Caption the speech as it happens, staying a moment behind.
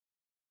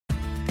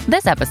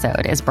This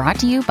episode is brought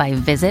to you by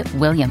Visit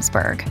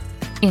Williamsburg.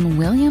 In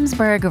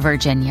Williamsburg,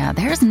 Virginia,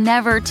 there's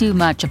never too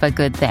much of a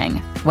good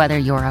thing. Whether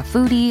you're a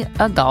foodie,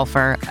 a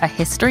golfer, a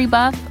history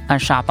buff, a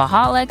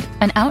shopaholic,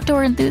 an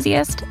outdoor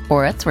enthusiast,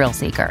 or a thrill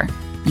seeker,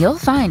 you'll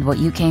find what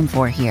you came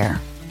for here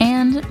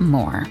and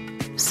more.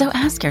 So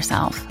ask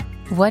yourself,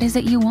 what is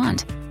it you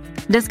want?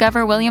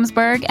 Discover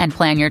Williamsburg and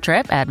plan your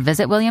trip at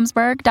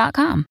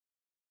visitwilliamsburg.com.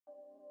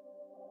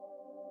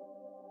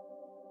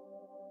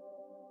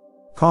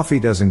 Coffee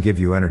doesn't give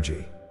you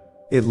energy.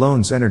 It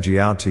loans energy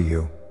out to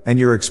you, and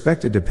you're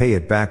expected to pay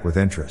it back with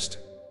interest.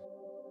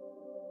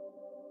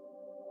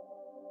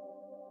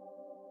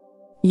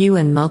 You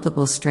and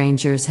multiple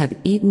strangers have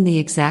eaten the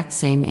exact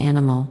same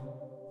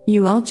animal.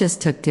 You all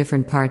just took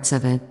different parts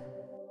of it.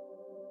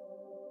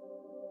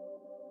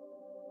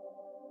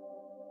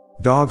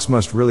 Dogs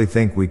must really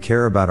think we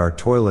care about our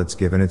toilets,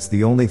 given it's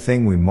the only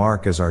thing we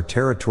mark as our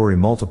territory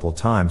multiple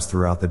times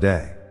throughout the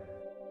day.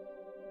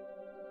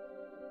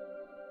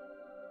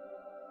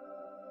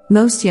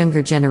 Most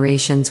younger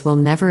generations will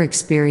never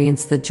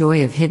experience the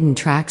joy of hidden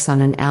tracks on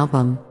an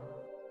album.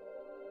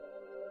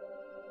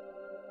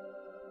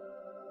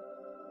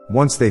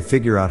 Once they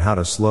figure out how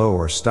to slow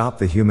or stop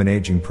the human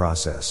aging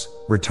process,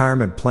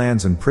 retirement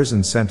plans and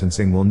prison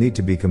sentencing will need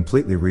to be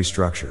completely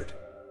restructured.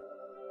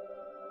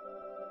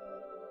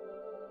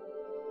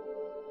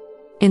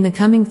 In the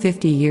coming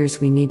 50 years,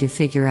 we need to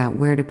figure out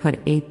where to put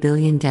 8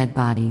 billion dead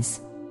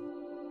bodies.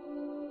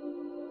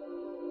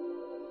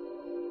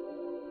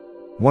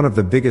 One of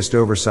the biggest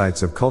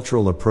oversights of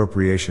cultural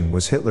appropriation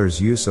was Hitler's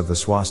use of the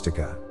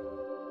swastika.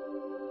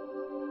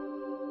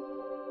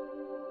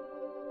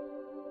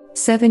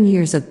 7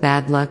 years of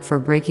bad luck for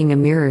breaking a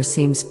mirror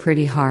seems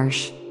pretty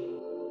harsh.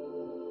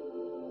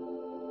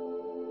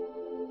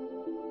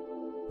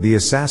 The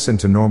assassin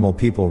to normal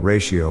people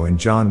ratio in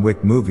John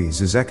Wick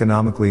movies is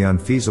economically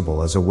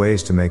unfeasible as a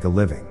ways to make a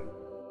living.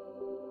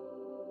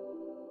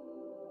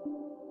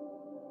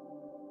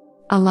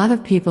 A lot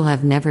of people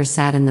have never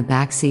sat in the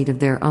back seat of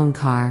their own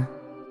car.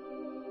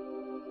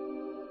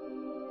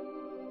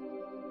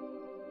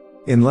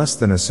 In less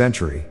than a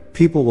century,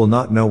 people will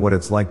not know what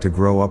it's like to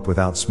grow up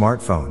without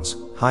smartphones,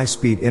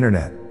 high-speed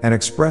internet, and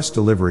express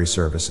delivery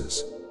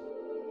services.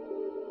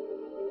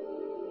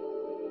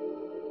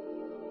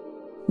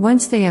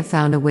 Once they have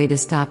found a way to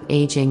stop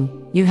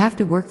aging, you have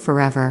to work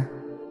forever.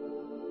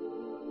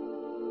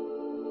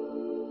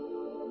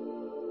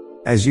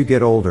 As you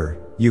get older,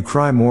 you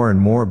cry more and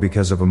more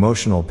because of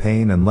emotional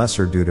pain and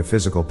lesser due to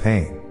physical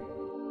pain.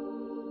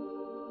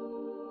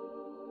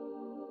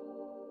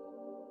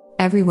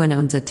 Everyone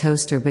owns a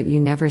toaster, but you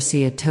never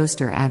see a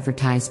toaster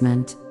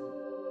advertisement.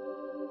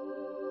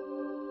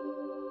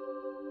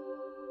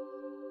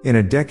 In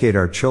a decade,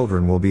 our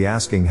children will be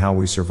asking how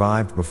we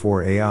survived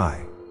before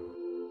AI.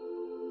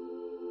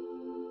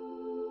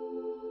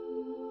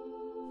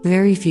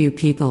 Very few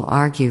people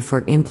argue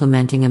for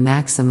implementing a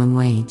maximum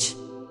wage.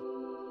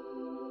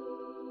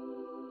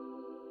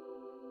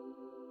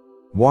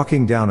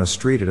 Walking down a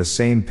street at a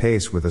same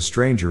pace with a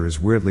stranger is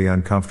weirdly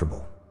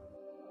uncomfortable.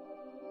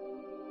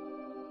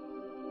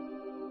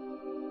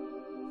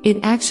 It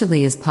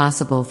actually is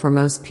possible for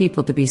most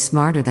people to be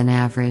smarter than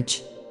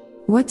average.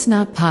 What's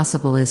not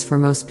possible is for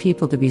most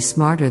people to be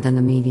smarter than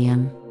the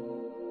median.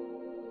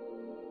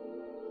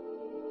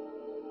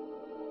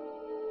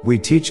 We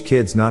teach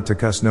kids not to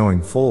cuss,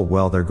 knowing full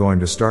well they're going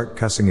to start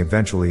cussing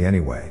eventually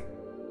anyway.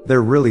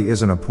 There really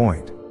isn't a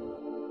point.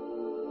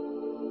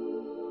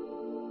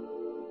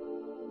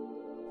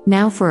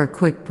 Now for a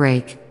quick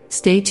break.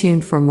 Stay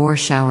tuned for more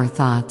shower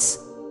thoughts.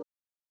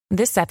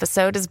 This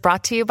episode is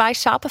brought to you by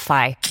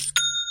Shopify.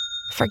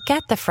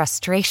 Forget the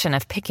frustration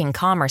of picking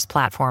commerce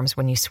platforms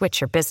when you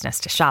switch your business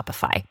to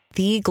Shopify,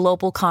 the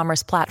global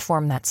commerce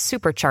platform that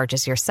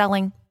supercharges your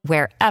selling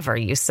wherever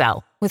you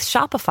sell. With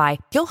Shopify,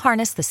 you'll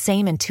harness the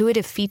same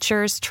intuitive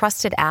features,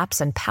 trusted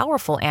apps, and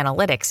powerful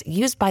analytics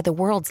used by the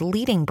world's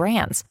leading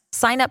brands.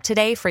 Sign up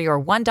today for your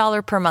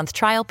 $1 per month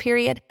trial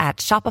period at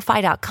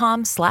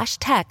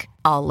shopify.com/tech,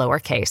 all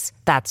lowercase.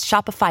 That's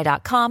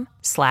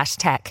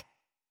shopify.com/tech.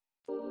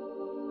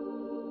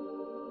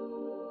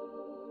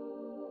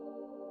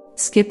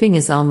 Skipping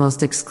is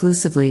almost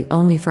exclusively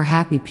only for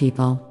happy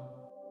people.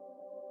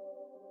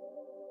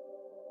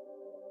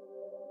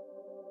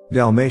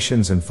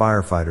 Dalmatians and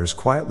firefighters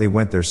quietly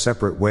went their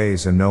separate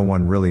ways and no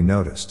one really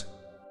noticed.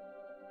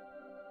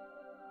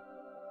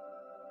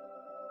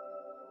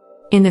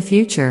 In the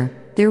future,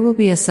 there will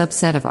be a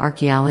subset of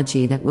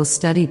archaeology that will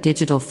study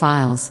digital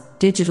files,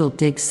 digital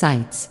dig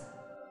sites.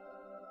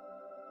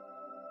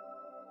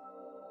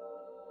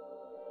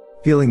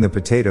 Peeling the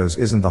potatoes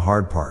isn't the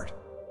hard part.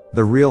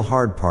 The real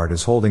hard part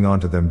is holding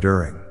on to them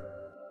during.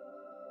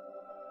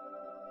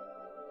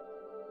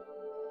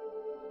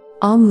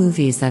 All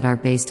movies that are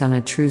based on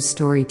a true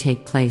story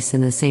take place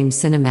in the same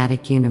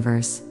cinematic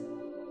universe.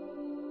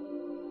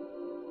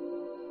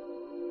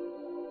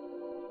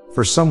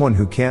 For someone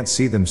who can't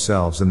see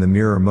themselves in the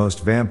mirror,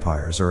 most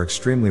vampires are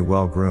extremely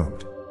well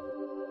groomed.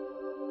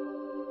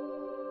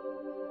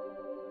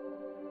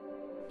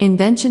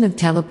 Invention of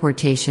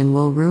teleportation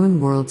will ruin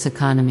world's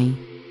economy.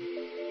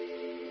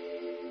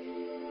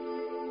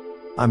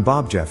 I'm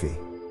Bob Jeffy.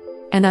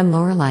 And I'm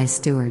Lorelei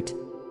Stewart.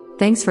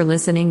 Thanks for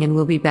listening, and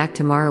we'll be back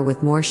tomorrow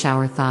with more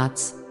shower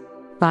thoughts.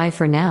 Bye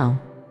for now.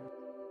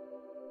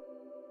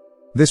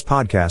 This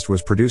podcast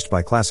was produced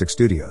by Classic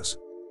Studios.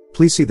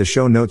 Please see the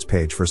show notes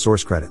page for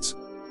source credits.